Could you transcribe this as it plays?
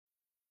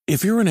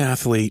If you're an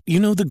athlete, you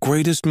know the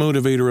greatest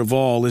motivator of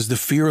all is the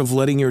fear of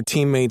letting your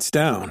teammates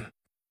down.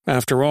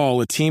 After all,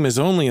 a team is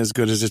only as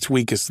good as its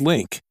weakest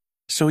link.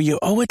 So you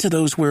owe it to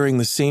those wearing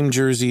the same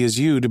jersey as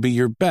you to be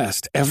your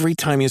best every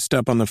time you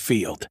step on the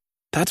field.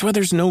 That's why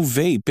there's no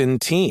vape in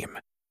team.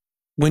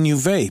 When you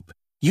vape,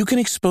 you can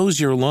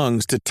expose your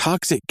lungs to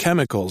toxic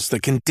chemicals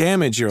that can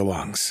damage your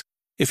lungs.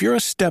 If you're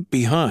a step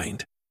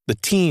behind, the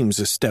team's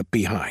a step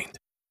behind.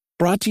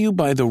 Brought to you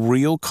by The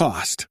Real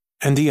Cost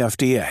and the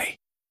FDA.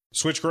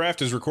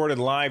 Switchcraft is recorded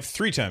live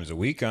 3 times a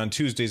week on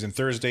Tuesdays and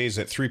Thursdays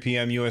at 3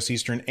 p.m. U.S.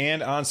 Eastern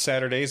and on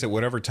Saturdays at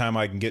whatever time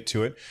I can get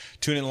to it.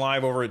 Tune in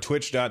live over at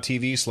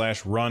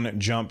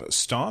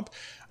twitch.tv/runjumpstomp.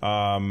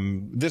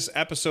 This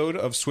episode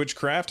of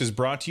Switchcraft is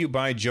brought to you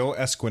by Joe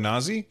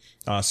Esquenazi.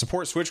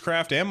 Support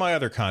Switchcraft and my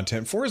other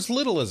content for as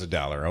little as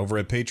 $1 over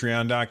at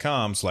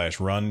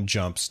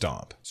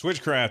patreon.com/runjumpstomp.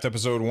 Switchcraft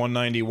episode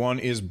 191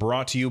 is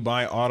brought to you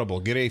by Audible.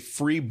 Get a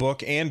free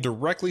book and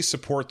directly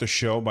support the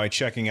show by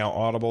checking out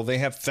Audible. They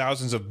have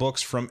thousands of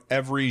books from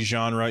every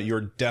genre.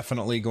 You're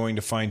definitely going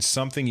to find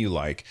something you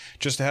like.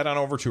 Just head on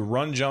over to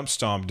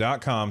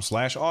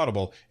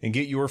runjumpstomp.com/audible and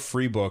get your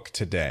free book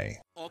today.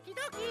 Okie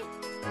dokie.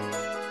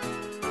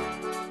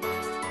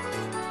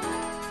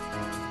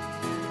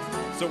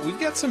 So we've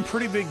got some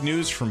pretty big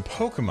news from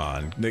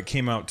Pokemon that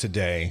came out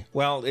today.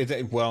 Well,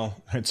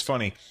 it's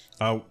funny.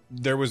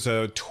 There was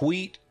a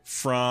tweet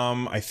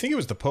from, I think it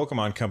was the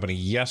Pokemon Company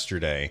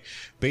yesterday,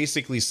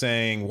 basically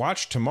saying,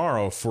 watch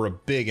tomorrow for a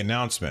big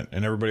announcement.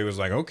 And everybody was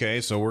like, okay,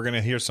 so we're going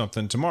to hear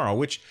something tomorrow,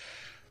 which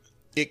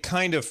it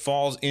kind of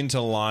falls into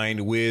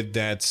line with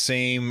that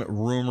same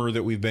rumor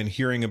that we've been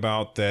hearing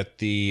about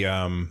that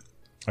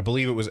I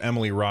believe it was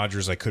Emily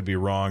Rogers, I could be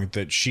wrong,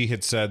 that she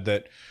had said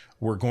that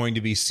we're going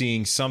to be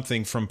seeing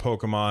something from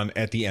Pokemon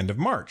at the end of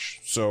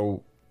March.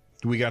 So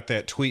we got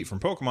that tweet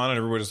from Pokemon and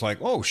everybody's like,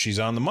 oh, she's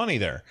on the money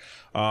there,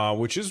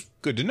 which is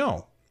good to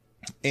know.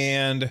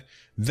 And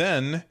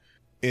then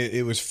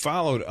it was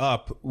followed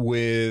up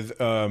with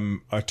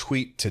a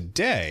tweet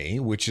today,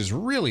 which is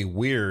really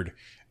weird.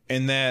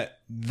 And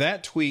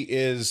that tweet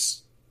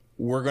is,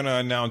 we're going to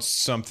announce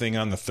something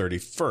on the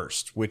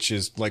 31st, which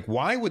is like,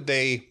 why would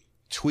they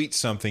tweet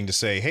something to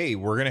say, hey,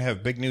 we're going to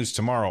have big news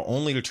tomorrow,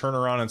 only to turn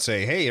around and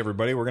say, hey,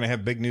 everybody, we're going to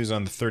have big news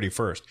on the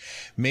 31st.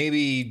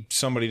 Maybe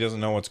somebody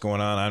doesn't know what's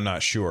going on. I'm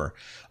not sure.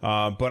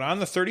 But on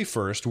the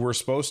 31st, we're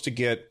supposed to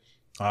get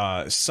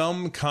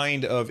some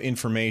kind of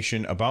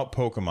information about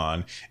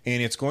Pokemon,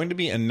 and it's going to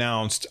be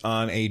announced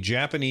on a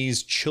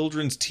Japanese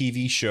children's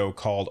TV show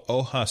called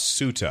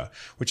Ohasuta,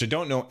 which I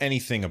don't know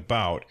anything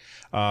about.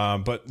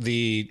 But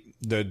the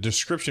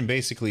description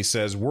basically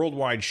says,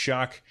 worldwide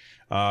shock.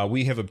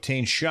 We have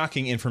obtained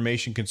shocking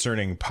information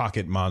concerning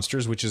pocket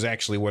monsters, which is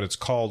actually what it's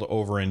called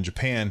over in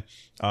Japan.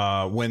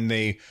 When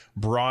they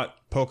brought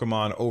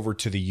Pokemon over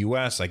to the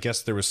U.S., I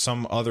guess there was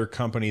some other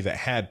company that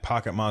had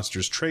pocket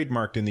monsters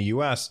trademarked in the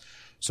U.S.,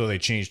 so they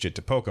changed it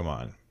to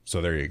Pokemon.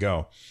 So there you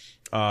go.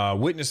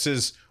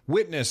 Witness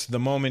the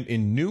moment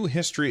in new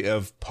history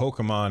of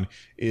Pokemon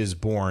is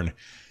born.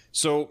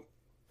 So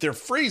their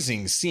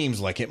phrasing seems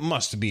like it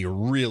must be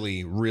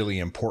really, really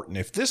important.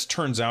 If this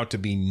turns out to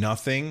be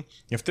nothing,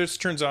 if this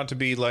turns out to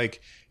be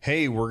like,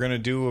 hey, we're going to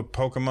do a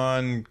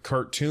Pokemon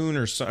cartoon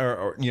or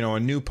a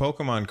new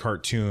Pokemon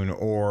cartoon,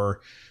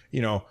 or,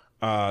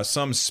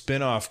 some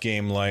spin-off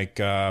game like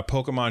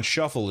Pokemon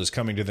Shuffle is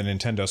coming to the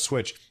Nintendo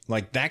Switch,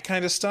 like that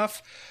kind of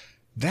stuff,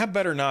 that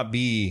better not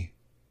be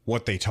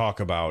what they talk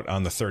about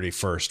on the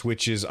 31st,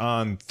 which is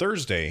on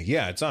Thursday.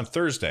 Yeah, it's on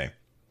Thursday.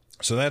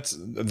 So that's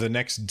the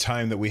next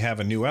time that we have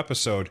a new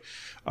episode.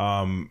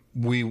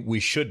 We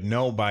should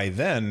know by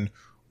then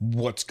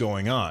what's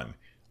going on.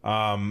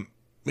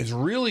 It's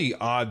really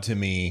odd to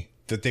me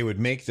that they would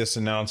make this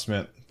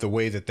announcement the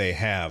way that they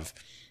have.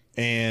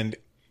 And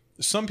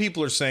some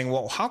people are saying,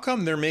 well, how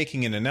come they're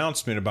making an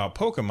announcement about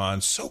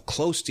Pokemon so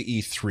close to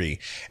E3?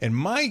 And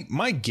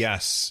my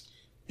guess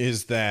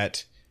is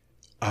that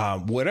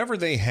whatever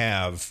they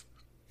have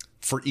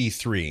for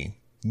E3,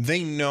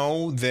 they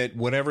know that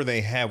whatever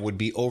they have would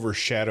be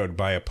overshadowed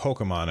by a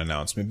Pokemon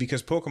announcement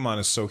because Pokemon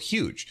is so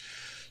huge.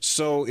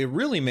 So it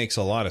really makes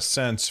a lot of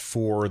sense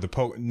for the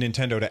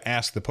Nintendo to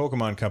ask the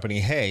Pokemon Company,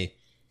 hey,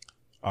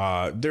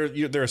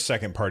 they're a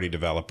second party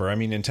developer. I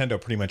mean, Nintendo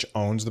pretty much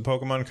owns the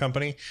Pokemon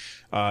Company.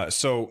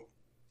 So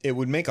it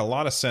would make a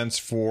lot of sense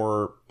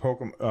for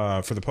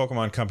the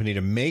Pokemon Company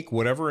to make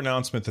whatever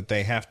announcement that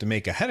they have to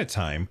make ahead of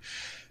time.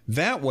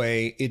 That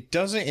way, it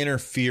doesn't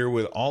interfere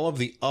with all of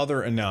the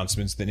other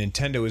announcements that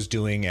Nintendo is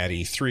doing at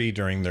E3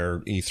 during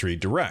their E3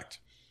 Direct.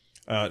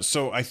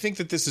 So I think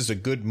that this is a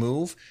good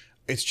move.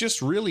 It's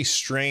just really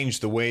strange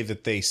the way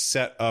that they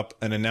set up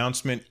an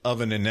announcement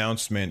of an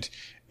announcement.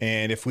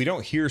 And if we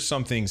don't hear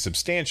something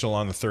substantial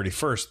on the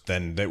 31st,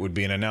 then that would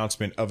be an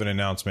announcement of an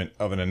announcement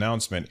of an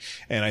announcement.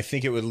 And I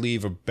think it would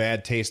leave a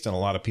bad taste in a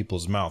lot of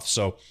people's mouths.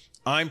 So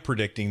I'm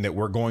predicting that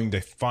we're going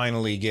to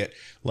finally get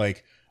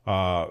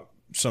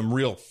some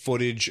real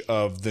footage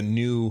of the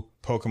new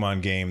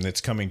Pokemon game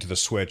that's coming to the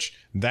Switch.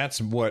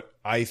 That's what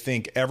I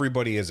think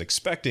everybody is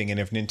expecting. And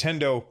if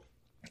Nintendo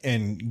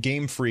and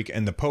Game Freak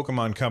and the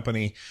Pokemon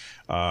Company,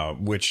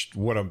 which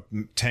what a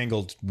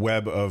tangled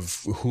web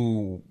of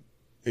who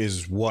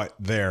is what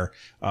there.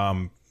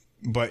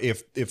 But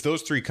if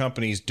those three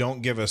companies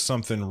don't give us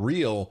something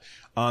real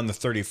on the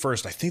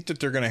 31st, I think that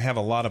they're going to have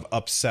a lot of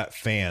upset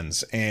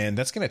fans, and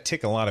that's going to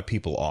tick a lot of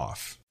people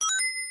off.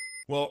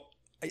 Well,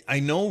 I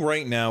know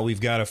right now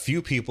we've got a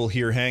few people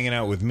here hanging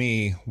out with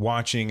me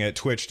watching at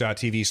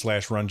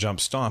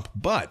twitch.tv/runjumpstomp,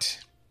 but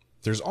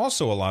there's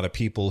also a lot of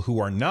people who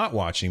are not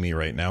watching me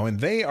right now, and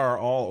they are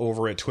all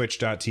over at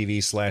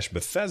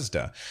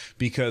twitch.tv/Bethesda,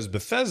 because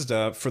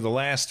Bethesda for the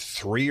last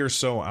 3 or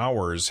so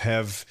hours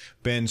have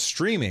been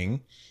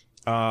streaming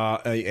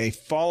a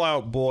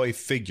Fallout Boy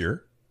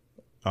figure,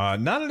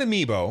 not an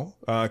amiibo,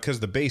 because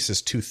the base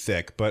is too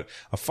thick, but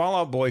a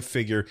Fallout Boy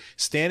figure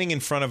standing in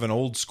front of an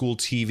old school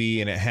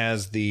TV, and it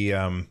has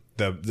the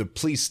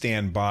Please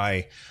Stand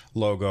By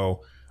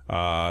logo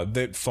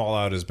that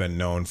Fallout has been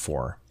known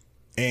for.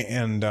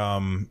 And,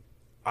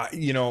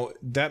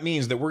 that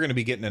means that we're going to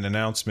be getting an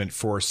announcement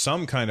for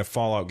some kind of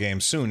Fallout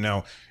game soon.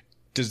 Now,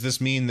 does this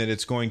mean that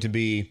it's going to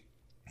be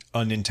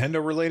a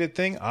Nintendo related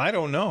thing? I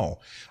don't know.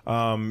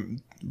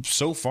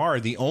 So far,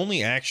 the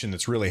only action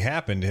that's really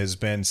happened has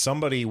been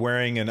somebody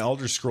wearing an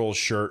Elder Scrolls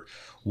shirt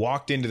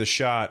walked into the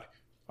shot,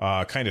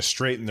 kind of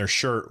straightened their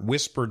shirt,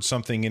 whispered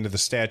something into the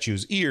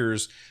statue's ear,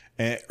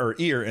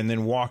 and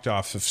then walked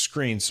off of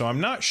screen. So I'm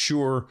not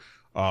sure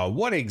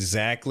what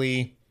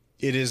exactly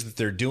it is that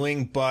they're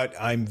doing, but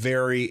I'm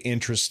very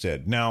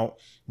interested. Now,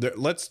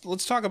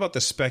 let's talk about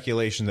the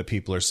speculation that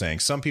people are saying.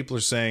 Some people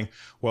are saying,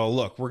 well,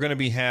 look, we're going to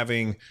be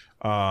having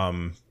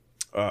an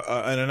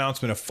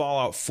announcement of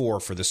Fallout 4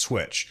 for the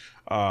Switch.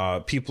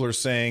 People are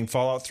saying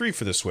Fallout 3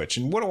 for the Switch.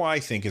 And what do I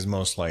think is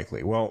most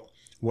likely? Well,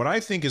 what I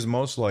think is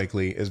most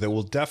likely is that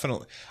we'll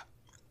definitely...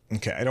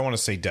 Okay, I don't want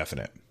to say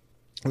definite.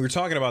 We were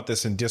talking about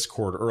this in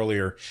Discord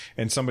earlier,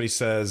 and somebody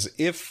says,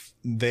 if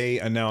they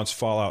announce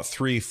Fallout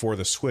 3 for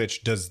the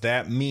Switch, does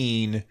that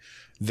mean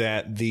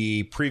that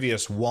the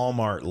previous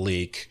Walmart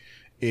leak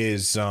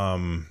is...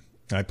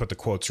 I put the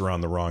quotes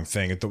around the wrong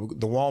thing. The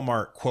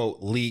Walmart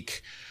quote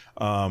leak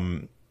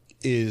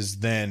is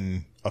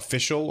then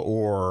official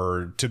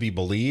or to be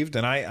believed?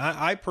 And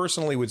I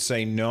personally would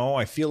say no.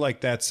 I feel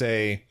like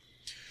the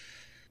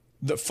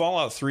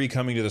Fallout 3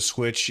 coming to the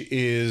Switch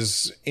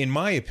is, in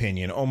my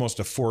opinion, almost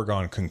a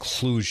foregone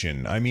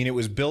conclusion. I mean, it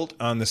was built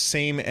on the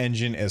same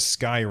engine as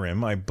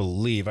Skyrim, I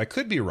believe. I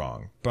could be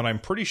wrong, but I'm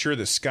pretty sure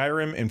that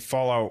Skyrim and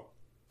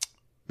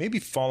maybe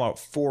Fallout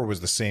 4 was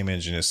the same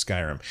engine as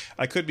Skyrim.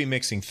 I could be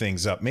mixing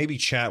things up. Maybe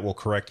chat will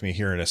correct me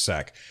here in a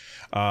sec.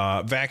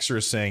 Vaxxer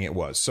is saying it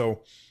was.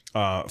 So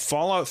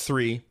Fallout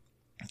 3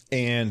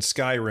 and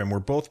Skyrim were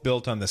both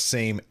built on the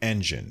same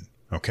engine,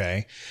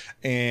 okay?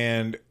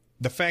 And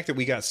the fact that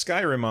we got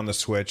Skyrim on the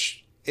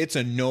Switch, it's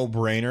a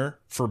no-brainer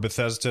for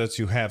Bethesda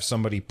to have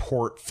somebody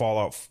port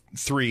Fallout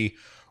 3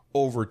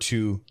 over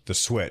to the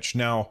Switch.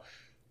 Now,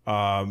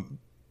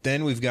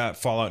 then we've got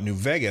Fallout New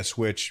Vegas,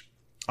 which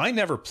I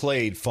never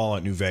played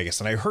Fallout New Vegas,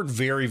 and I heard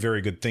very,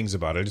 very good things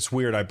about it. It's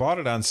weird. I bought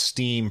it on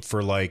Steam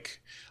for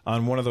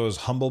on one of those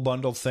Humble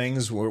Bundle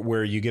things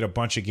where you get a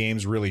bunch of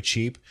games really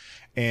cheap.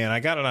 And I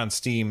got it on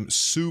Steam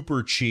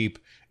super cheap,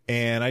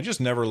 and I just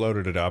never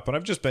loaded it up. And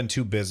I've just been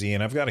too busy,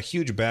 and I've got a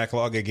huge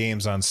backlog of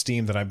games on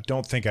Steam that I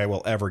don't think I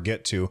will ever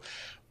get to.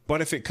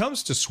 But if it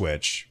comes to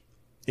Switch,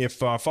 if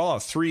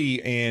Fallout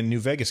 3 and New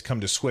Vegas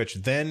come to Switch,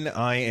 then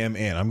I am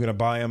in. I'm going to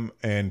buy them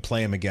and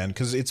play them again,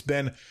 because it's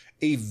been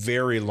a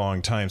very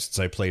long time since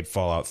I played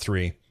Fallout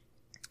 3.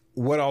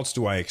 What else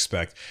do I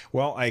expect?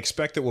 Well, I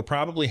expect that we'll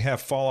probably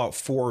have Fallout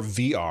 4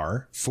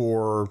 VR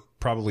for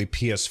probably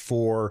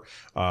PS4,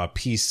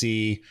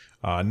 PC,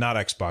 not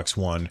Xbox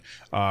One.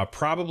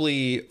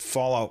 Probably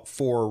Fallout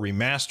 4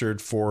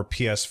 remastered for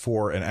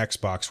PS4 and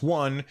Xbox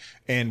One,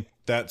 and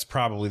that's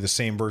probably the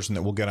same version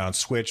that we'll get on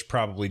Switch,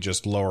 probably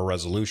just lower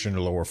resolution or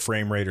lower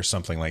frame rate or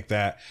something like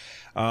that.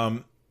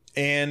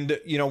 And,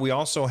 we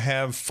also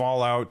have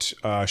Fallout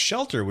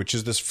Shelter, which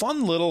is this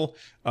fun little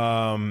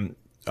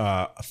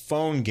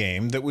phone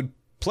game that would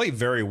play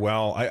very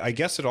well. I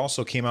guess it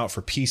also came out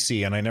for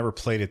PC, and I never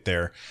played it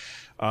there.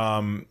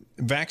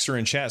 Vaxxer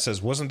in chat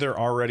says, wasn't there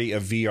already a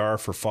VR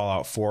for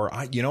Fallout 4?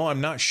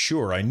 I'm not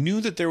sure. I knew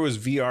that there was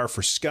VR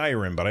for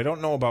Skyrim, but I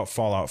don't know about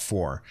Fallout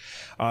 4.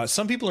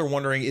 Some people are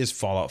wondering, is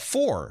Fallout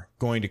 4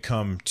 going to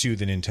come to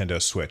the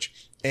Nintendo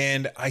Switch?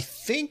 And I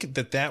think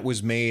that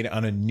was made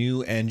on a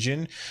new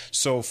engine.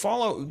 So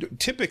Fallout,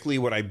 typically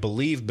what I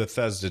believe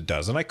Bethesda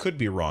does, and I could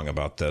be wrong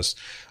about this,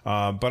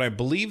 but I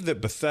believe that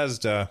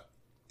Bethesda,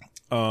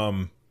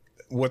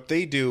 what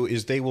they do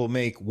is they will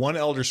make one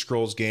Elder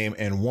Scrolls game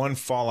and one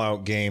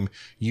Fallout game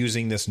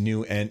using this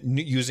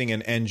using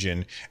an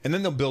engine, and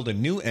then they'll build a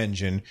new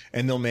engine,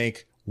 and they'll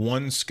make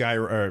one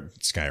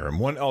Skyrim,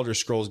 one Elder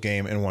Scrolls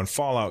game and one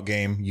Fallout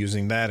game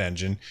using that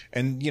engine.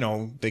 And,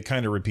 they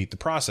kind of repeat the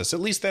process. At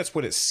least that's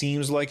what it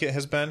seems like it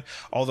has been.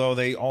 Although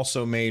they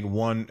also made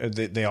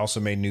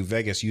New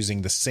Vegas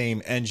using the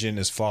same engine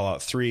as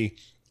Fallout 3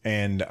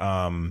 and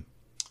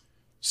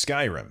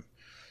Skyrim.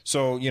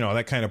 So,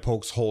 that kind of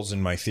pokes holes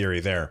in my theory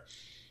there.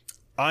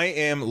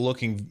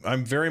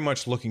 I'm very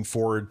much looking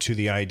forward to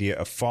the idea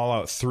of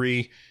Fallout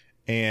 3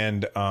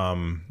 and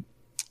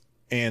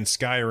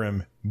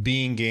Skyrim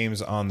being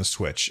games on the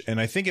Switch. And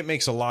I think it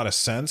makes a lot of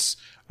sense.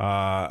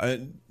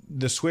 The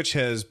Switch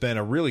has been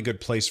a really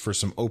good place for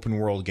some open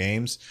world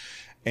games,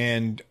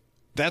 and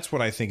that's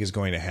what I think is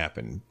going to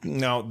happen.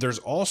 Now, there's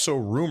also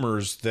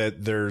rumors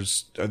that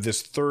there's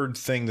this third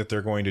thing that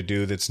they're going to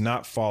do that's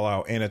not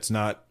Fallout and it's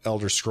not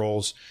Elder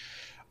Scrolls.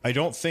 I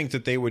don't think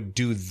that they would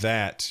do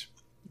that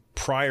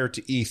prior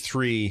to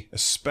E3,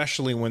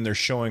 especially when they're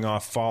showing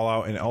off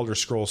Fallout and Elder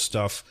Scrolls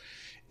stuff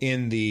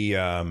in the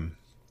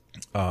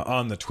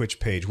on the Twitch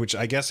page, which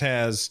I guess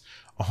has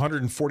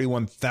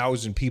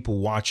 141,000 people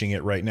watching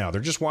it right now.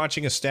 They're just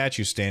watching a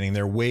statue standing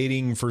there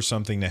waiting for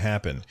something to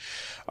happen.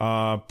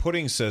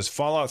 Pudding says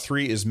Fallout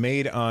 3 is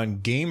made on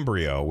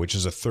Gamebryo, which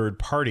is a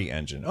third-party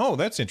engine. Oh,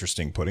 that's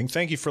interesting, Pudding.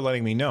 Thank you for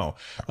letting me know.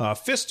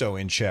 Fisto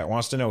in chat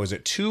wants to know, is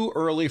it too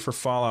early for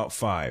Fallout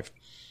 5?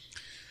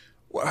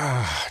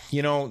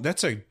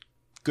 That's a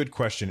good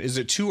question. Is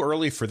it too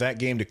early for that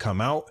game to come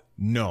out?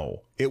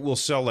 No. It will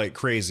sell like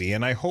crazy,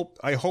 and I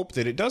hope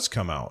that it does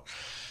come out.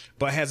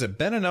 But has it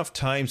been enough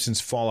time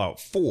since Fallout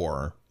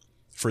 4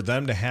 for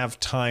them to have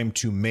time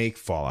to make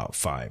Fallout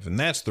 5? And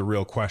that's the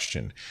real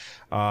question.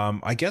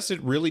 I guess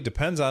it really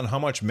depends on how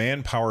much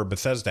manpower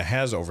Bethesda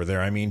has over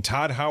there. I mean,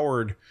 Todd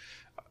Howard,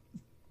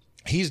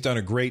 he's done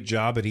a great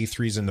job at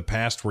E3s in the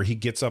past where he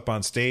gets up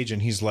on stage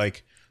and he's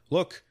like,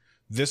 look,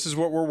 this is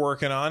what we're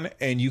working on,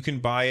 and you can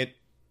buy it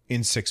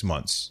in 6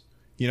 months.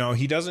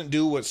 He doesn't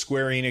do what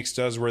Square Enix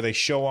does where they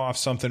show off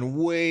something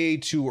way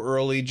too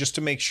early just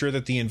to make sure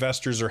that the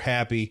investors are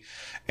happy,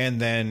 and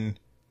then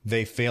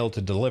they fail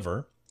to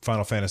deliver.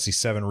 Final Fantasy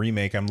VII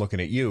Remake, I'm looking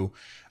at you.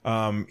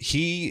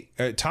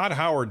 Todd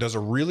Howard does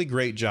a really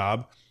great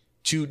job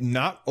to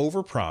not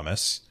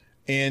overpromise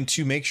and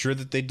to make sure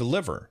that they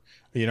deliver.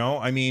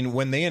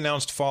 When they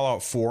announced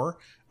Fallout 4,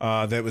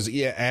 that was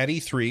at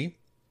E3,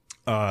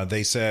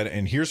 they said,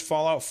 and here's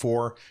Fallout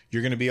 4.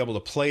 You're going to be able to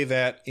play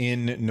that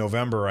in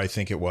November, I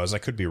think it was. I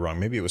could be wrong.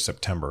 Maybe it was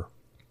September.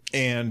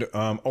 And,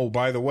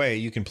 by the way,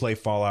 you can play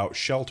Fallout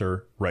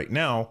Shelter right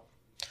now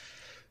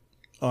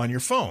on your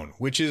phone,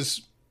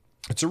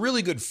 it's a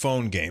really good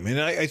phone game.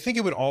 And I think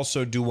it would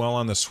also do well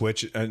on the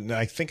Switch. And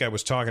I think I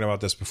was talking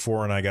about this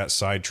before and I got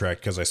sidetracked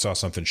because I saw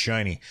something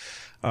shiny.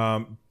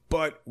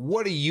 But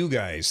what do you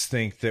guys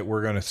think that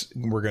we're gonna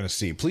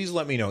see? Please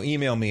let me know.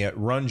 Email me at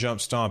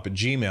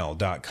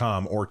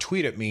runjumpstomp@gmail.com or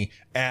tweet at me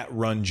at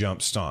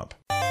runjumpstomp.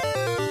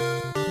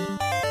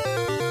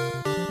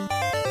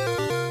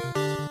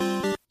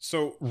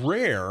 So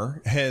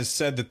Rare has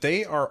said that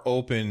they are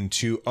open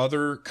to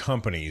other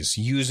companies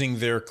using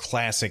their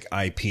classic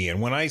IP. And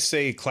when I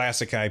say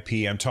classic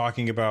IP, I'm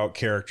talking about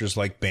characters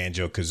like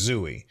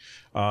Banjo-Kazooie.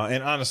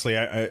 And honestly,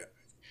 I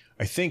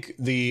think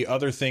the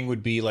other thing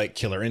would be like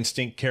Killer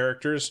Instinct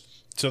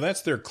characters. So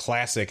that's their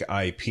classic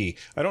IP.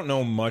 I don't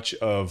know much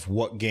of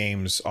what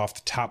games off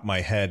the top of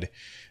my head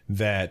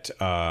that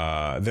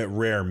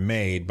Rare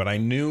made, but I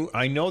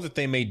know that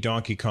they made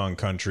Donkey Kong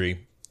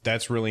Country.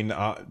 That's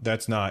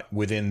not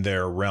within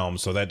their realm,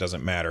 so that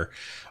doesn't matter.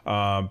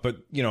 But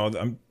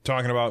I'm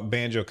talking about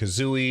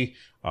Banjo-Kazooie,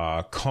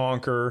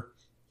 Conker,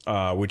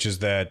 which is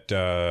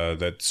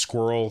that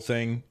squirrel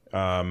thing.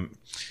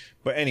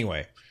 But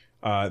anyway.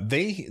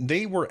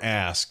 They were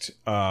asked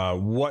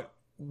what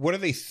do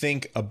they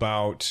think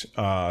about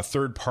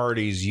third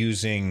parties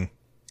using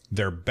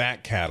their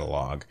back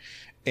catalog,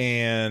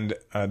 and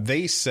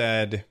they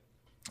said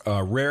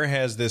Rare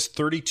has this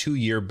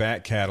 32-year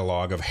back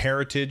catalog of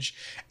heritage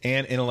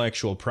and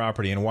intellectual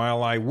property, and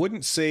while I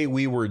wouldn't say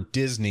we were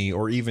Disney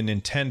or even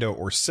Nintendo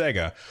or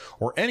Sega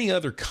or any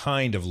other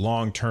kind of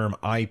long-term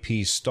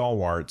IP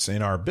stalwarts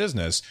in our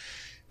business,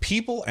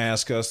 people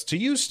ask us to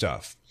use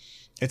stuff.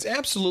 It's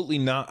absolutely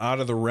not out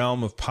of the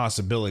realm of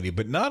possibility,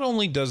 but not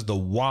only does the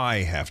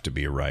why have to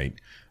be right,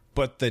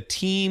 but the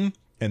team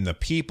and the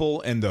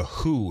people and the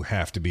who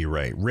have to be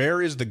right. Rare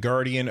is the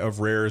guardian of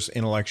Rare's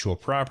intellectual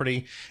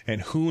property,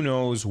 and who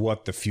knows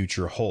what the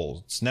future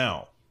holds.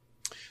 Now,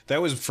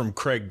 that was from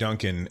Craig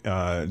Duncan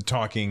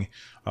talking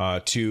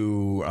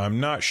to,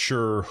 I'm not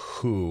sure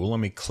who. Let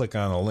me click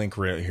on a link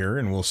right here,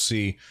 and we'll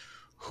see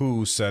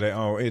who said it.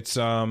 Oh, it's,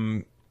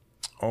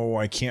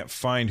 I can't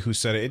find who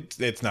said it.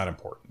 It's not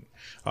important.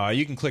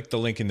 You can click the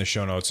link in the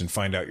show notes and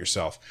find out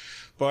yourself.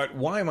 But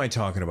why am I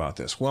talking about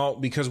this? Well,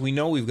 because we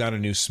know we've got a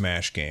new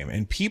Smash game,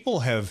 and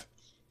people have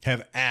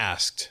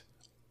asked.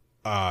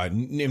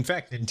 In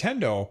fact,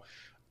 Nintendo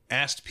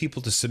asked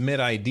people to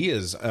submit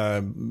ideas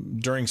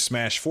during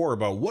Smash 4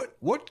 about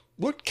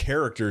what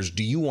characters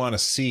do you want to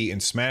see in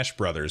Smash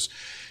Brothers,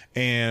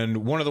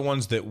 and one of the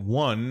ones that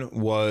won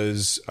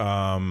was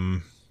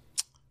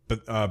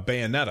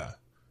Bayonetta.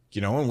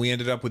 And we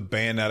ended up with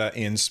Bayonetta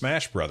in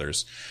Smash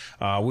Brothers,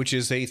 which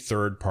is a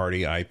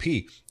third-party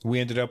IP. We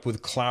ended up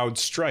with Cloud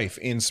Strife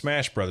in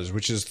Smash Brothers,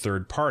 which is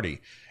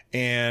third-party.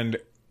 And,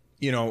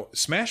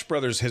 Smash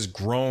Brothers has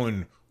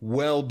grown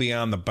well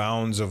beyond the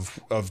bounds of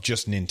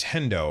just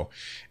Nintendo.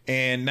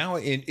 And now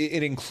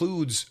it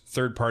includes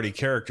third-party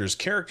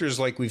characters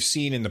like we've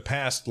seen in the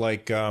past,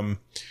 like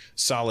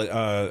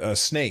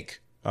Snake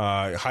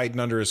hiding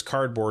under his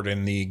cardboard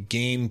in the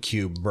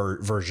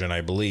GameCube version,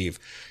 I believe.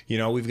 You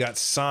know, we've got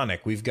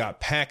Sonic, we've got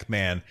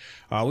Pac-Man,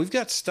 we've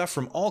got stuff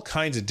from all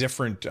kinds of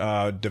different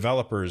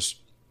developers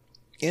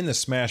in the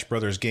Smash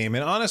Brothers game.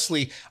 And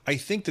honestly, I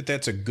think that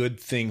that's a good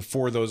thing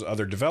for those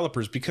other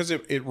developers, because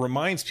it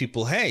reminds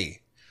people, hey,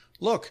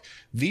 look,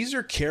 these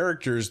are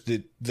characters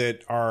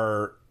that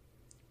are...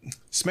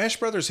 Smash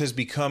Brothers has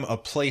become a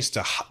place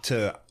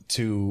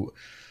to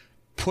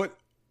put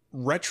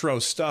retro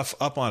stuff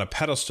up on a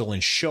pedestal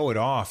and show it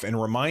off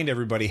and remind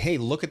everybody, hey,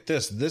 look at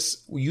this.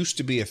 This used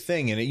to be a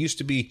thing, and it used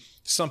to be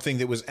something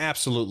that was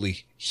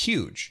absolutely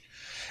huge.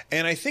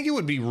 And I think it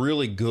would be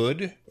really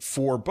good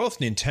for both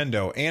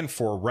Nintendo and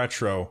for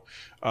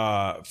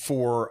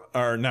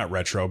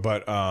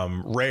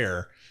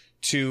Rare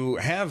to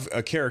have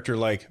a character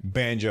like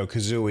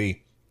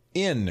Banjo-Kazooie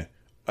in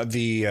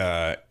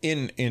the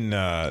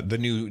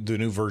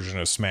new version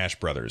of Smash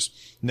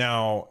Brothers.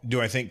 Now, do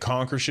I think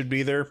Conker should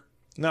be there?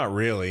 Not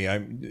really.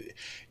 A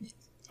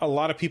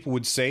lot of people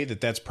would say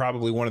that that's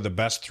probably one of the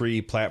best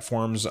 3D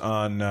platforms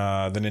on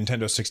the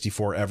Nintendo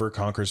 64 ever,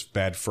 Conker's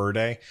Bad Fur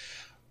Day.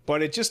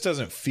 But it just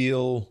doesn't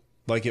feel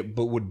like it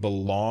would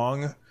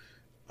belong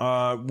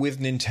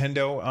with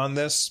Nintendo on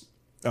this.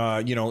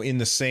 In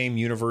the same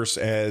universe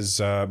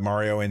as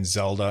Mario and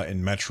Zelda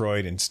and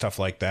Metroid and stuff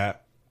like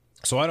that.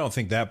 So I don't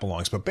think that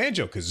belongs. But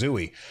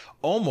Banjo-Kazooie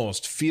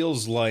almost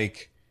feels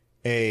like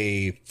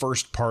a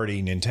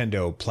first-party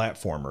Nintendo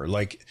platformer.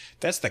 Like,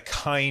 that's the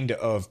kind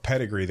of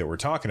pedigree that we're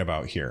talking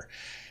about here.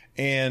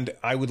 And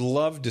I would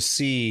love to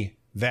see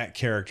that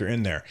character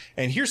in there.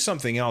 And here's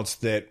something else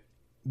that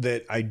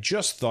I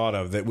just thought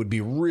of that would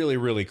be really,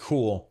 really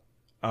cool.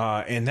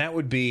 And that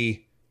would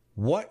be,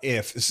 what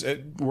if,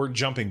 we're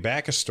jumping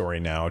back a story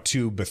now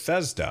to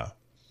Bethesda.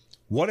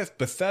 What if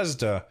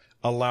Bethesda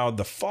allowed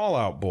the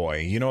Fallout Boy,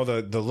 you know,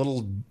 the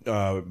little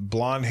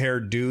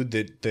blonde-haired dude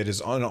that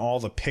is on all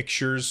the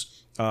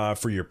pictures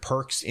for your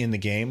perks in the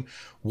game?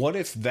 What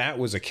if that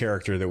was a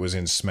character that was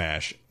in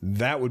Smash?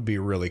 That would be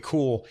really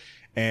cool,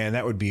 and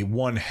that would be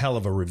one hell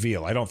of a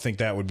reveal. I don't think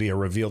that would be a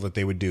reveal that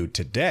they would do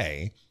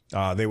today.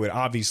 They would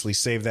obviously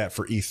save that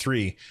for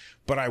E3,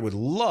 but I would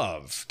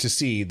love to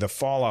see the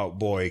Fallout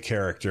Boy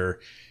character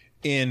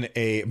in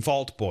a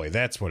Vault Boy.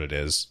 That's what it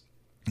is.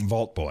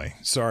 Vault Boy.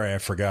 Sorry, I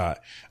forgot.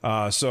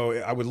 So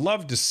I would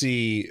love to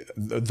see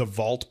the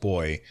Vault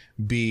Boy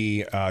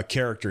be a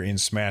character in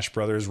Smash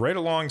Brothers, right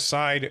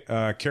alongside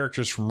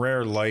characters from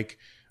Rare like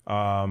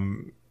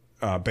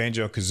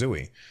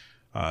Banjo-Kazooie.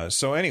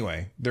 So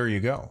anyway, there you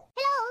go.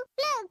 Hello,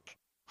 look.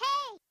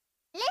 Hey,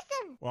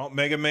 listen. Well,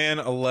 Mega Man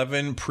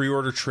 11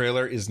 pre-order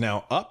trailer is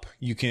now up.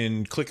 You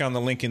can click on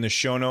the link in the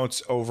show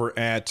notes over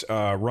at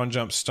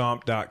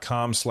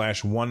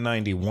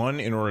runjumpstomp.com/191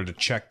 in order to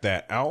check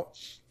that out.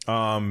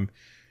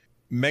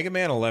 Mega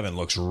Man 11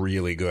 looks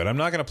really good. I'm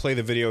not going to play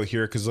the video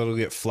here because it'll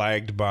get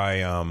flagged by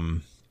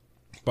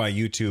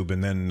YouTube,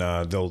 and then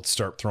they'll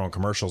start throwing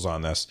commercials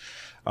on this.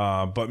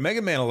 But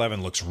Mega Man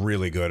 11 looks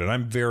really good, and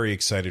I'm very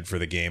excited for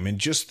the game. And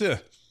just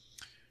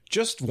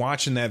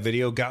watching that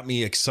video got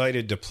me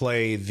excited to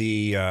play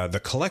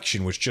the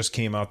collection, which just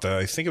came out.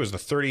 I think it was the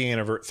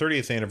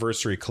 30th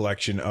anniversary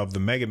collection of the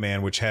Mega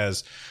Man, which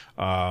has,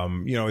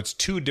 it's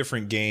 2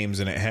 different games,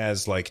 and it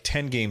has like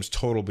 10 games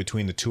total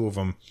between the 2 of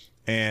them.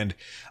 And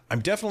I'm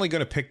definitely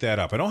going to pick that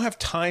up. I don't have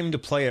time to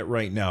play it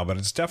right now, but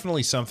it's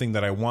definitely something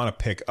that I want to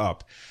pick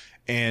up.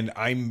 And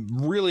I'm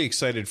really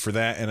excited for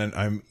that, and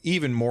I'm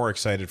even more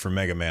excited for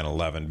Mega Man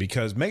 11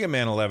 because Mega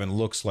Man 11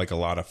 looks like a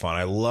lot of fun.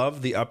 I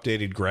love the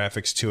updated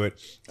graphics to it.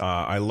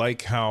 I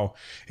like how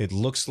it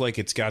looks like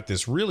it's got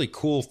this really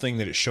cool thing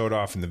that it showed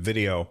off in the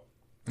video,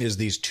 is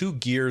these 2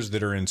 gears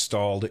that are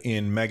installed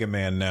in Mega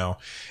Man now,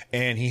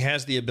 and he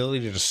has the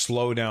ability to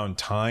slow down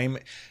time.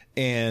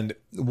 And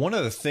one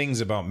of the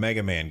things about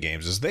Mega Man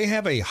games is they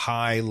have a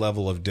high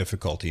level of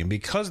difficulty, and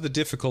because the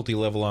difficulty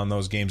level on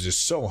those games is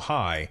so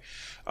high,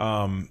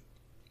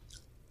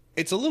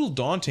 it's a little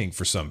daunting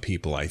for some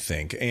people, I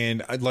think.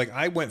 And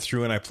I went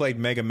through and I played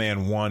Mega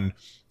Man 1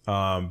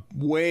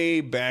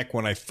 way back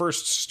when I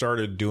first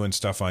started doing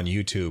stuff on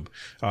YouTube.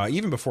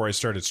 Even before I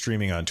started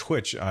streaming on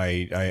Twitch,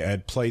 I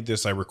had played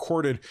this. I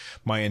recorded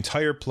my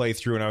entire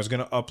playthrough and I was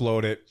going to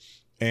upload it.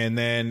 And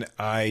then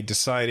I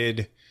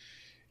decided,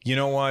 you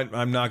know what?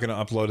 I'm not going to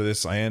upload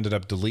this. I ended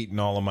up deleting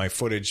all of my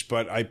footage,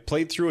 but I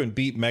played through and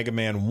beat Mega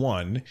Man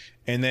 1,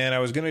 and then I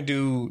was going to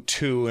do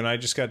 2, and I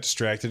just got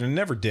distracted and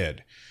never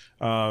did.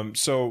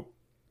 So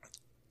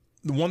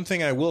the one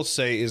thing I will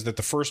say is that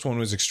the first one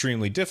was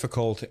extremely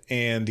difficult,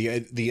 and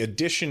the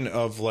addition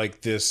of like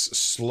this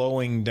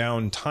slowing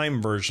down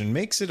time version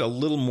makes it a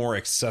little more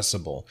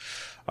accessible.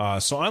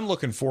 So I'm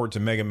looking forward to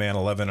Mega Man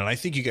 11, and I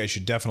think you guys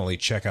should definitely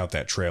check out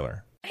that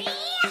trailer.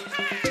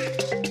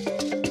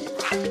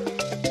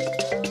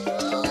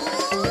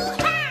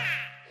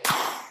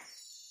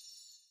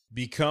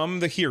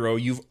 Become the hero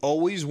you've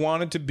always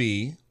wanted to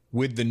be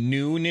with the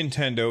new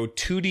Nintendo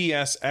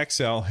 2DS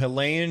XL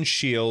Hylian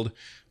Shield,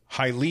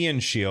 I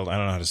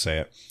don't know how to say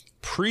it,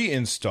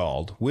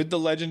 pre-installed with The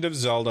Legend of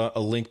Zelda: A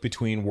Link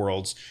Between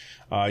Worlds.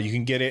 You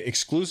can get it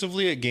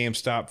exclusively at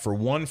GameStop for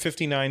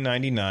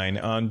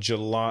 $159.99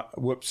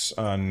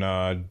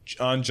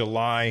 on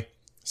July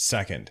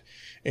 2nd.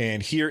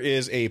 And here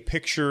is a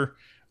picture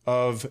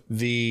of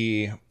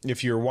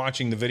if you're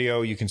watching the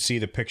video, you can see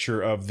the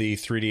picture of the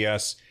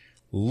 3DS.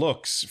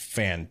 Looks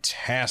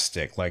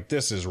fantastic. Like,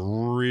 this is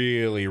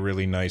really,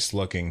 really nice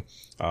looking,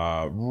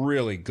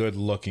 really good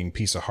looking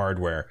piece of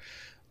hardware.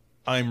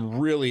 I'm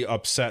really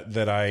upset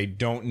that I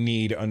don't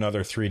need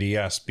another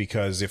 3DS,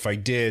 because if I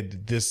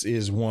did, this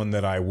is one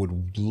that I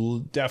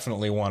would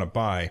definitely want to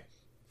buy.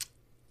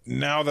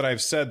 Now that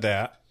I've said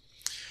that,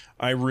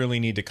 I really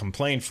need to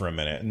complain for a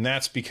minute, and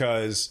that's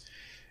because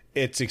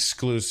it's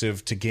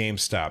exclusive to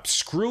GameStop.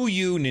 Screw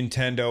you,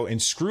 Nintendo,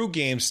 and screw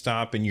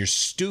GameStop and your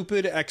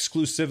stupid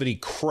exclusivity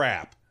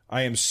crap.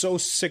 I am so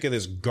sick of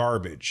this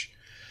garbage.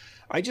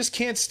 I just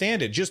can't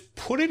stand it. Just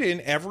put it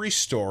in every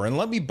store and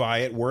let me buy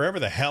it wherever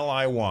the hell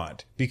I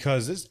want,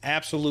 because it's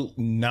absolute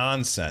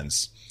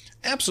nonsense.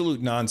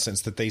 Absolute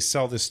nonsense that they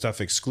sell this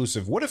stuff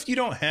exclusive. What if you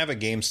don't have a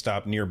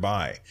GameStop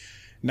nearby?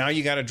 Now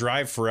you got to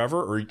drive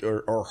forever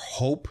or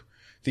hope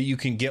that you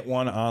can get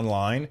one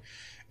online.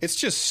 It's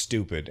just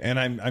stupid. And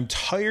I'm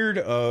tired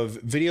of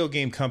video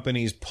game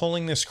companies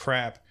pulling this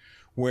crap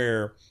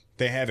where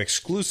they have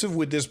exclusive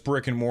with this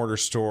brick and mortar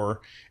store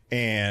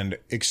and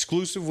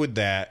exclusive with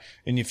that.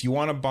 And if you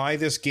want to buy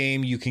this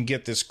game, you can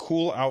get this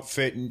cool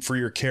outfit for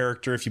your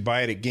character if you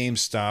buy it at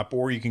GameStop,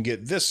 or you can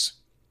get this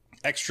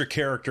extra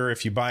character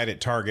if you buy it at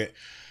Target.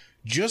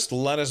 Just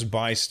let us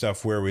buy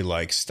stuff where we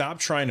like. Stop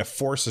trying to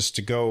force us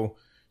to go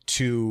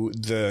to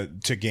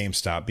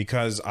GameStop,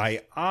 because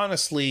I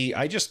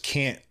just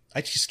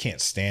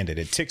can't stand it.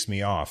 It ticks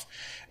me off,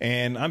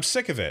 and I'm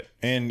sick of it.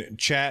 And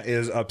chat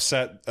is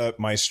upset at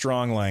my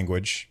strong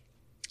language.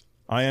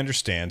 I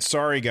understand.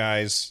 Sorry,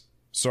 guys.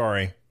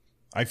 Sorry.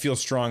 I feel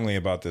strongly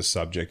about this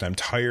subject. I'm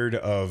tired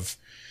of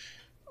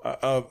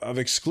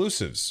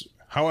exclusives.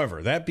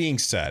 However, that being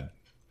said,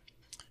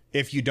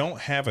 if you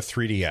don't have a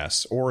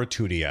 3DS or a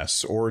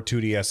 2DS or a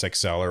 2DS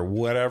XL or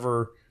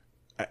whatever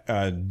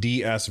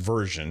DS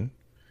version,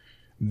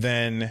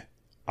 then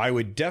I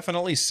would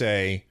definitely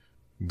say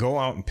go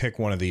out and pick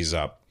one of these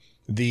up.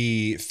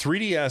 The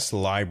 3DS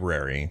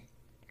library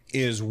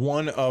is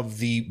one of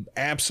the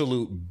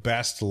absolute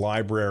best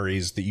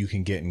libraries that you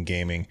can get in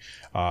gaming.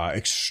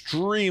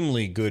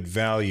 Extremely good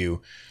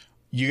value.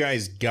 You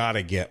guys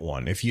gotta get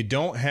one. If you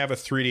don't have a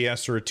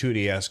 3DS or a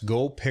 2DS,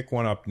 go pick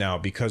one up now,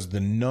 because the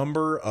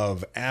number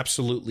of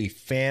absolutely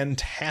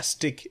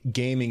fantastic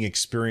gaming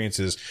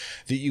experiences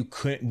that you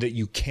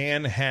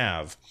can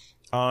have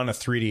on a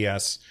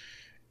 3DS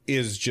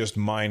is just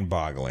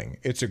mind-boggling.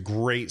 It's a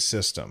great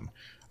system.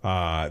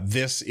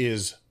 This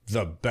is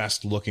the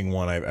best looking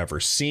one I've ever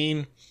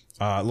seen.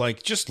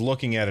 Like, just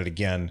looking at it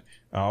again,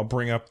 I'll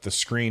bring up the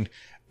screen.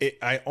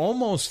 I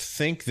almost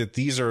think that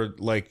these are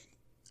like,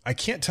 I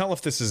can't tell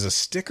if this is a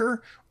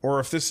sticker or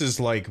if this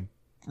is like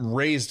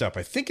raised up.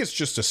 I think it's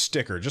just a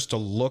sticker, just to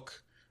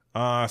look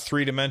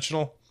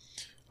three-dimensional.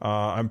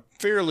 I'm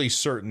fairly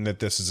certain that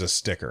this is a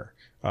sticker,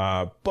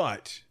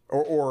 but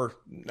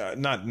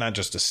not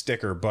just a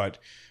sticker, but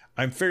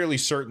I'm fairly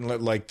certain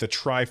that like the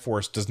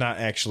Triforce does not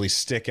actually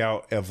stick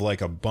out of like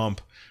a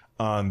bump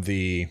on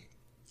the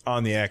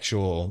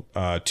actual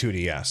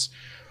 2DS.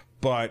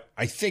 But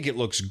I think it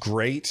looks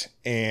great,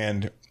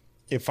 and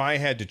if I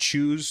had to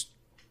choose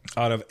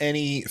out of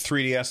any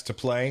 3DS to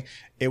play,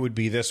 it would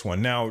be this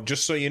one. Now,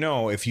 just so you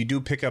know, if you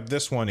do pick up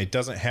this one, it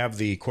doesn't have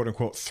the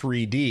quote-unquote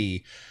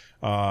 3D,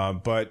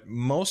 but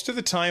most of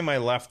the time I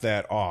left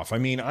that off. I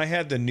mean, I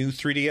had the new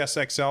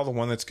 3DS XL, the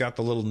one that's got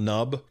the little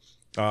nub,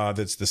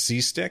 that's the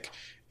C-stick,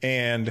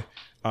 and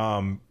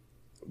right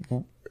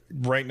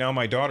now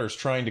my daughter's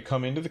trying to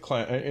come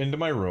into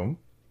my room.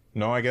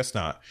 No, I guess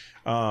not.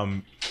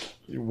 1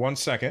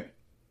 second.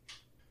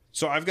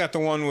 So I've got the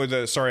one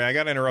with sorry, I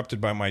got interrupted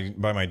by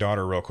my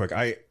daughter real quick.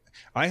 I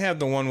had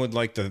the one with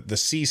like the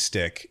C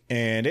stick,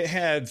 and it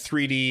had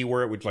 3D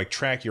where it would like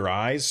track your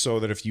eyes, so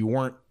that if you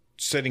weren't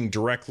sitting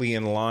directly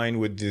in line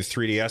with the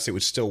 3DS, it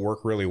would still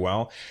work really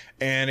well.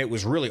 And it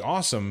was really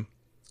awesome,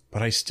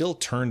 but I still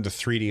turned the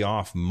 3D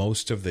off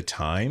most of the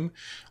time,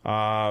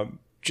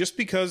 just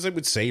because it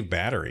would save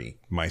battery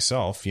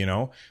myself, you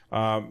know.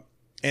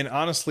 And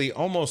honestly,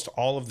 almost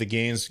all of the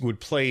games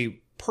would play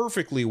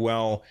perfectly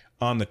well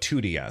on the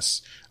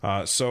 2DS.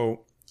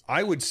 So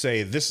I would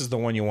say this is the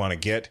one you want to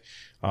get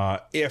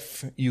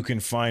if you can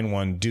find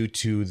one, due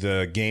to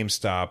the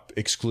GameStop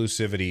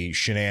exclusivity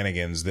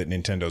shenanigans that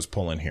Nintendo's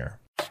pulling here.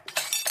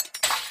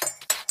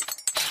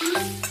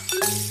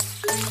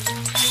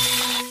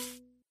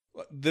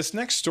 This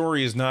next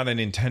story is not a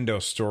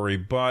Nintendo story,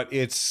 but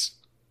it's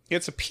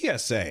a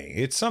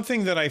PSA. It's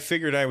something that I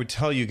figured I would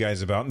tell you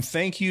guys about, and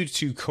thank you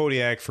to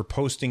Kodiak for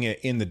posting it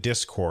in the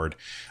Discord.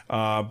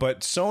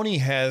 But Sony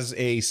has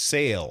a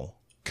sale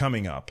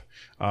coming up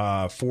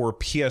for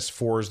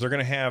PS4s. They're going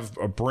to have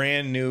a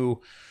brand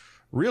new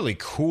really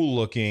cool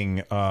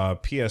looking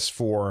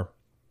PS4.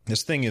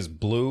 This thing is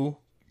blue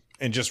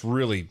and just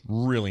really,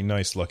 really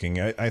nice looking.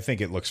 I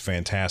think it looks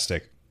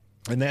fantastic.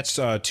 And that's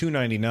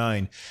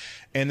 $299.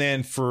 And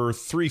then for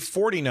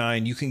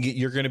 $349,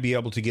 you're going to be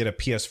able to get a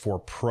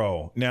PS4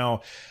 Pro.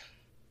 Now,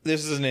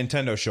 this is a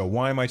Nintendo show.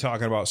 Why am I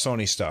talking about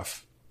Sony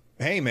stuff?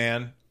 Hey,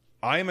 man,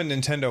 I am a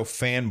Nintendo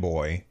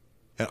fanboy,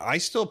 and I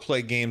still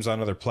play games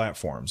on other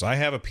platforms. I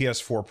have a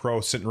PS4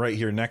 Pro sitting right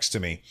here next to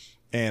me,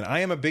 and I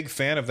am a big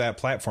fan of that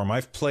platform.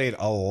 I've played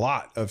a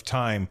lot of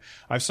time.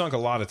 I've sunk a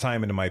lot of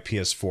time into my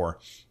PS4.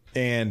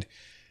 And,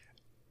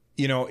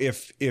 you know,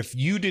 if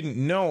you didn't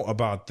know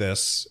about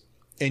this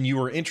and you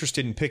were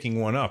interested in picking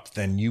one up,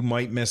 then you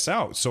might miss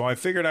out. So I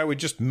figured I would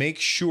just make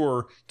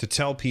sure to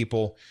tell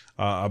people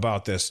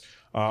about this.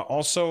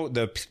 Also,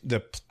 the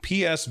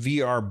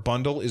PSVR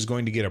bundle is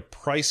going to get a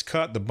price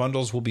cut. The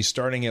bundles will be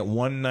starting at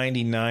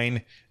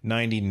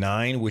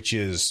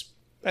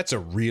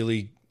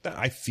 $199.99,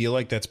 I feel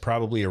like that's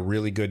probably a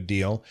really good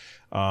deal.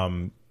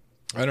 I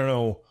don't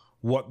know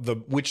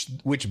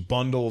which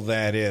bundle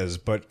that is,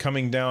 but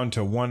coming down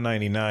to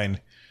 $199.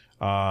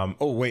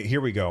 Oh wait,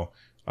 here we go.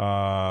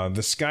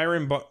 The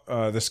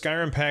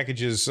Skyrim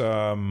package is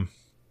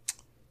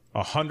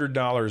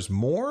 $100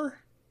 more.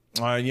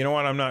 You know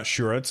what? I'm not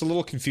sure. It's a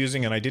little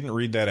confusing, and I didn't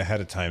read that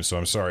ahead of time, so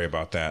I'm sorry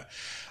about that.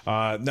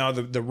 Now,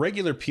 the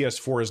regular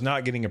PS4 is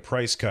not getting a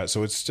price cut,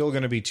 so it's still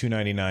going to be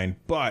 $299,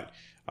 but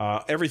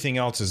everything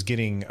else is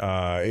getting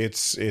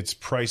its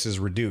prices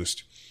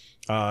reduced.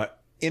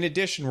 In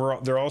addition,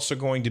 they're also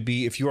going to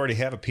be, if you already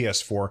have a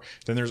PS4,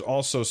 then there's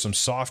also some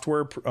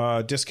software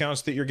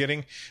discounts that you're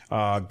getting.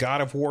 God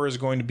of War is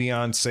going to be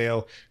on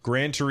sale.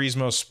 Gran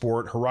Turismo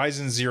Sport,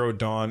 Horizon Zero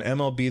Dawn,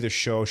 MLB The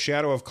Show,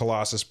 Shadow of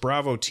Colossus,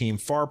 Bravo Team,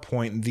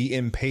 Farpoint, The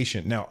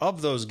Impatient. Now,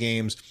 of those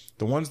games,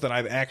 the ones that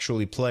I've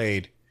actually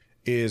played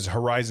is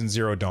Horizon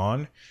Zero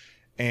Dawn.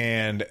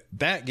 And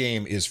that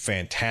game is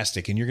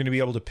fantastic. And you're going to be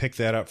able to pick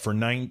that up for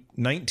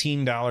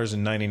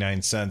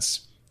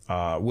 $19.99.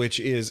 Which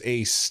is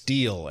a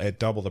steal at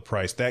double the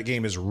price. That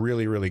game is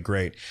really, really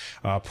great.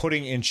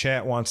 Putting in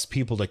chat wants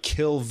people to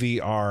kill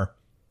VR.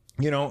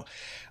 You know,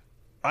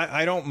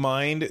 I don't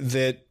mind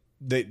that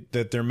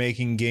they're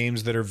making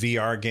games that are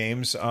VR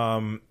games.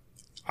 I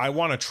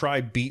want to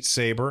try Beat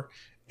Saber,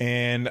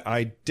 and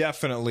I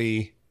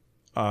definitely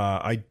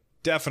want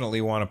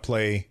to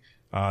play.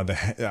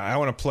 I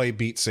want to play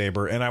Beat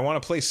Saber, and I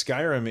want to play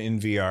Skyrim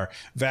in VR.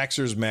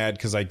 Vaxxer's mad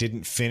because I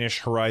didn't finish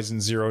Horizon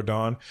Zero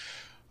Dawn.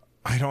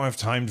 I don't have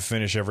time to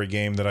finish every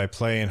game that I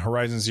play, and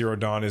Horizon Zero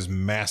Dawn is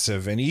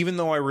massive. And even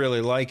though I really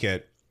like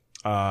it,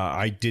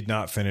 I did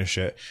not finish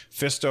it.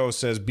 Fisto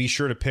says, be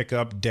sure to pick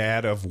up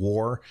Dad of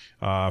War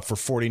for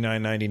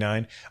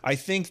 $49.99. I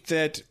think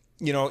that,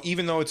 you know,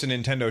 even though it's a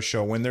Nintendo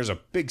show, when there's a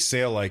big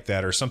sale like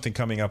that or something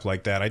coming up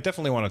like that, I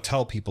definitely want to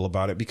tell people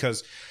about it,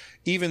 because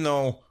even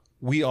though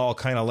we all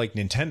kind of like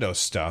Nintendo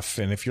stuff,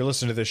 and if you're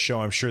listening to this show,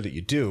 I'm sure that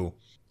you do,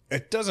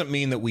 it doesn't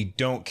mean that we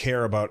don't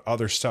care about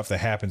other stuff that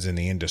happens in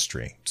the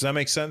industry. Does that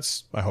make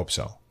sense? I hope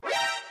so.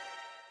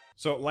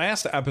 So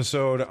last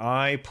episode,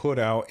 I put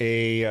out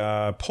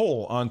a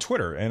poll on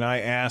Twitter, and I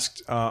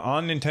asked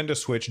on Nintendo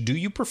Switch, do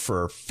you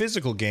prefer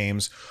physical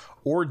games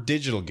or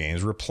digital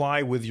games?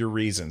 Reply with your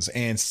reasons.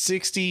 And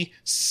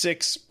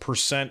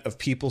 66% of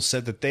people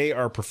said that they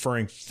are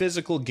preferring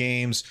physical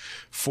games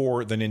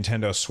for the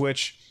Nintendo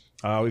Switch.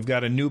 We've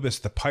got Anubis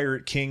the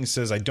Pirate King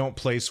says, I don't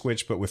play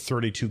Switch, but with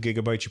 32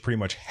 gigabytes, you pretty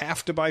much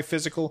have to buy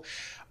physical.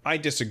 I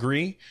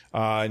disagree.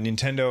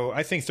 Nintendo,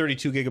 I think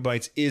 32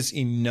 gigabytes is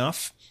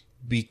enough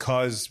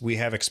because we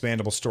have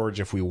expandable storage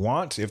if we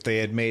want. If they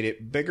had made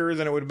it bigger,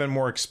 then it would have been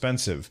more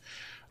expensive.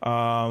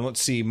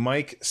 Let's see.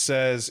 Mike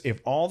says,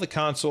 if all the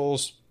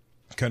consoles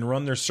can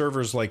run their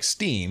servers like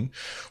Steam,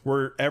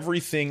 where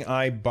everything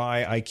I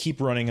buy, I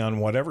keep running on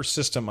whatever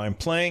system I'm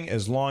playing,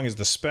 as long as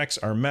the specs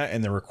are met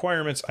and the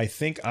requirements, I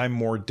think I'm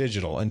more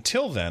digital.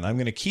 Until then, I'm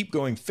going to keep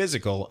going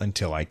physical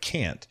until I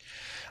can't.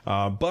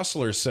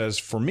 Bustler says,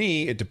 for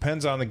me, it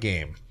depends on the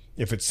game.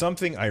 If it's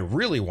something I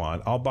really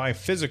want, I'll buy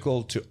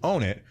physical to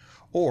own it,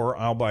 or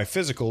I'll buy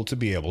physical to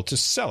be able to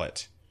sell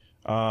it.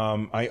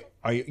 I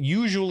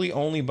usually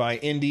only buy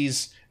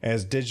indies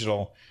as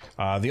digital.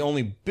 The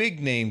only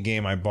big name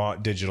game I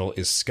bought digital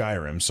is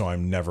Skyrim, so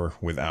I'm never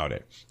without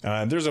it.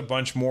 There's a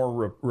bunch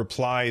more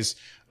replies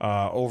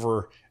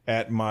over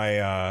at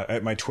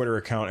my Twitter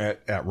account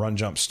at Run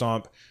Jump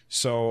Stomp.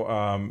 So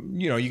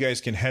you know, you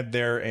guys can head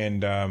there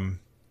and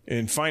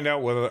find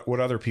out what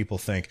other people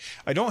think.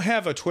 I don't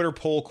have a Twitter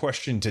poll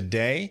question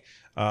today,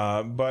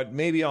 but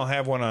maybe I'll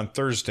have one on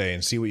Thursday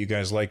and see what you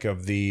guys like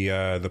of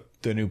the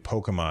new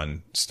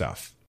Pokemon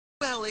stuff.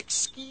 Well,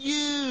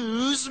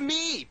 excuse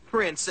me,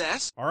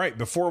 princess. All right,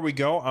 before we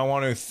go, I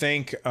want to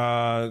thank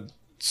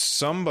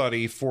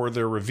somebody for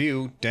their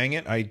review. Dang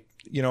it,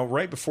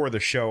 right before the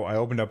show, I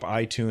opened up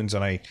iTunes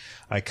and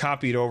I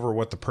copied over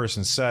what the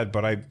person said,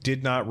 but I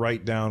did not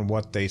write down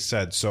what they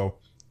said. So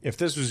if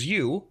this was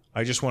you,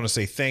 I just want to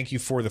say thank you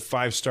for the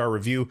 5-star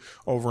review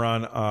over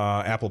on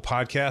Apple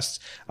Podcasts.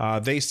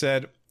 They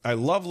said, I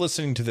love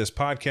listening to this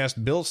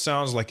podcast. Bill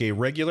sounds like a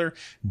regular,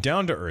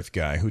 down-to-earth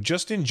guy who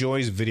just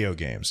enjoys video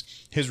games.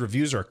 His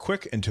reviews are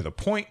quick and to the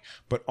point,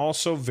 but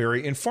also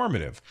very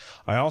informative.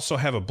 I also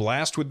have a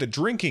blast with the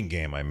drinking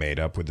game I made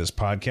up with this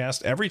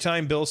podcast. Every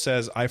time Bill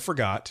says, I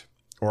forgot,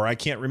 or I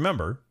can't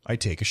remember, I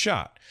take a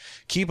shot.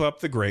 Keep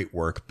up the great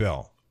work,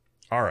 Bill.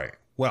 All right.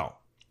 Well,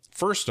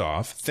 first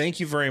off,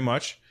 thank you very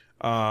much,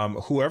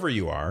 whoever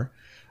you are.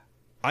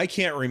 I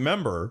can't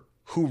remember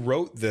who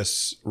wrote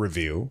this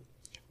review,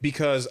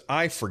 because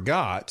I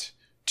forgot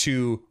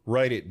to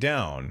write it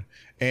down.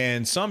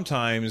 And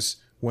sometimes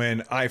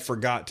when I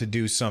forgot to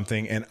do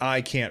something and I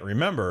can't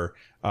remember,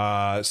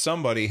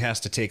 somebody has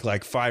to take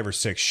like 5 or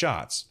 6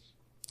 shots.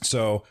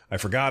 So I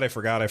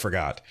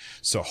forgot.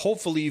 So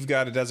hopefully you've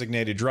got a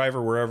designated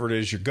driver wherever it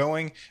is you're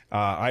going.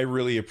 I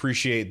really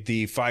appreciate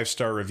the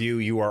 5-star review.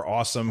 You are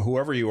awesome.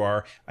 Whoever you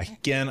are,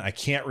 again, I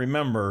can't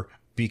remember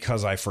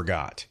because I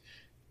forgot.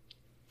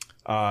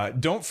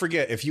 Don't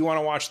forget, if you want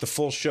to watch the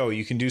full show,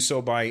 you can do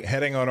so by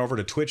heading on over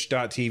to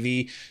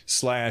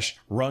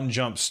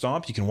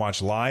twitch.tv/runjumpstomp. You can watch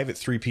live at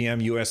 3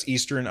 p.m. U.S.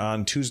 Eastern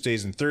on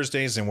Tuesdays and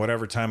Thursdays, and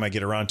whatever time I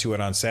get around to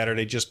it on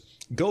Saturday. Just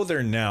go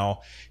there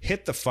now,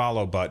 hit the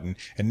follow button,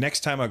 and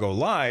next time I go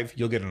live,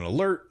 you'll get an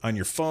alert on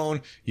your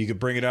phone. You could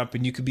bring it up,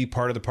 and you could be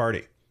part of the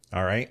party.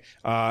 All right.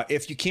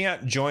 If you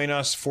can't join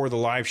us for the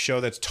live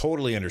show, that's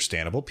totally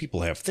understandable.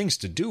 People have things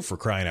to do, for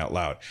crying out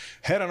loud.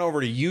 Head on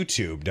over to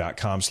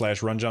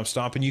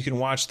youtube.com/runjumpstomp and you can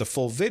watch the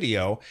full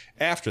video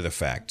after the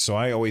fact. So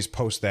I always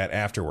post that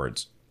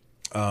afterwards.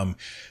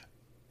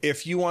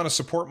 If you want to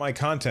support my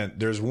content,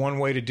 there's one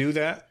way to do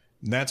that.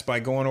 And that's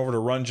by going over to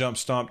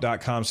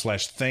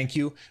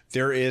runjumpstomp.com/thank-you.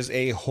 There is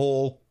a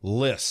whole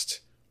list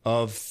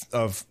of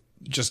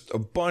just a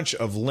bunch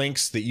of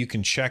links that you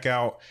can check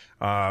out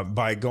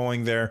by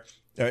going there.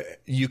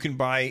 You can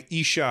buy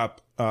eShop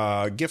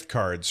gift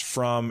cards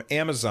from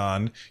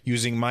Amazon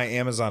using my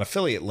Amazon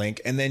affiliate link,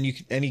 and then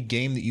any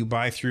game that you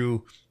buy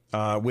through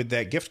with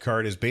that gift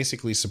card is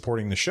basically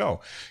supporting the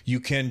show. You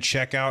can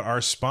check out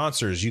our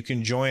sponsors. You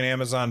can join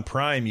Amazon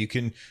Prime. You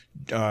can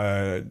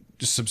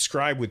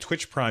subscribe with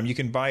Twitch Prime. You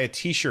can buy a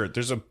t-shirt.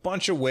 There's a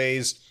bunch of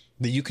ways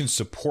that you can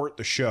support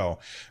the show.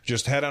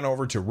 Just head on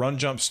over to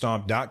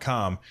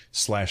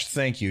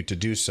runjumpstomp.com/thank-you to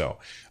do so.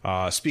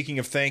 Speaking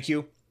of thank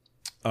you,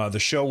 the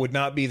show would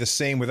not be the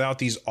same without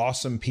these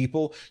awesome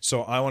people.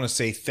 So I want to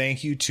say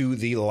thank you to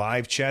the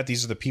live chat.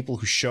 These are the people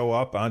who show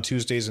up on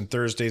Tuesdays and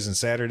Thursdays and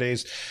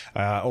Saturdays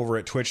over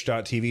at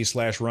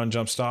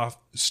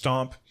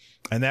twitch.tv/runjumpstomp.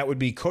 And that would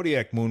be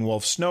Kodiak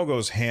Moonwolf, Snow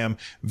Goes Ham,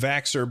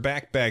 Vaxer,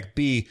 Backback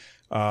B,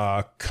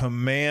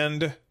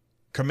 Commander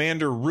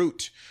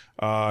Root,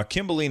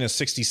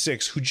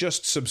 Kimbalina66, who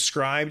just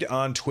subscribed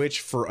on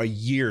Twitch for a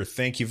year.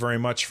 Thank you very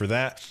much for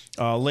that.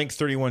 Link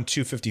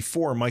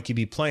 31254, Mikey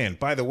B Playing.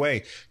 By the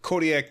way,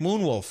 Kodiak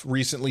Moonwolf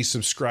recently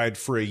subscribed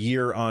for a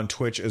year on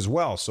Twitch as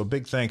well, so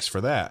big thanks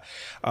for that.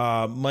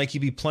 Mikey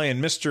B Playing,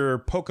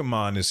 Mr.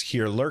 Pokemon is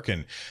here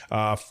lurking.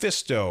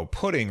 Fisto,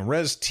 Pudding,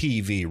 Res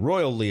TV,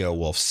 Royal Leo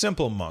Wolf,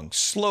 Simple Monk,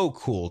 Slow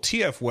Cool,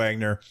 TF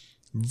Wagner,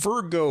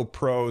 Virgo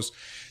Pros.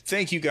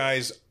 Thank you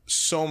guys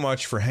so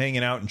much for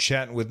hanging out and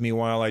chatting with me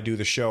while I do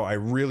the show. I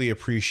really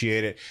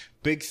appreciate it.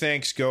 Big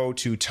thanks go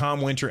to Tom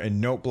Winter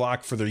and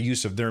Noteblock for their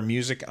use of their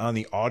music on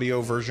the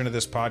audio version of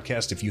this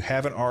podcast. If you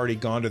haven't already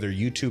gone to their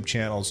YouTube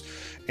channels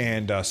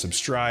and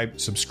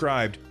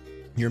subscribed,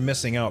 you're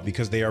missing out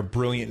because they are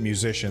brilliant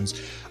musicians.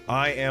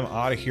 I am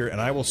out of here,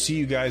 and I will see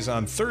you guys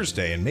on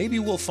Thursday, and maybe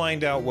we'll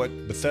find out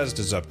what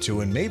Bethesda's up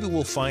to, and maybe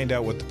we'll find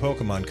out what the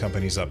Pokemon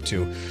Company's up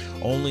to.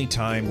 Only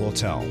time will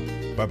tell.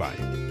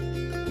 Bye-bye.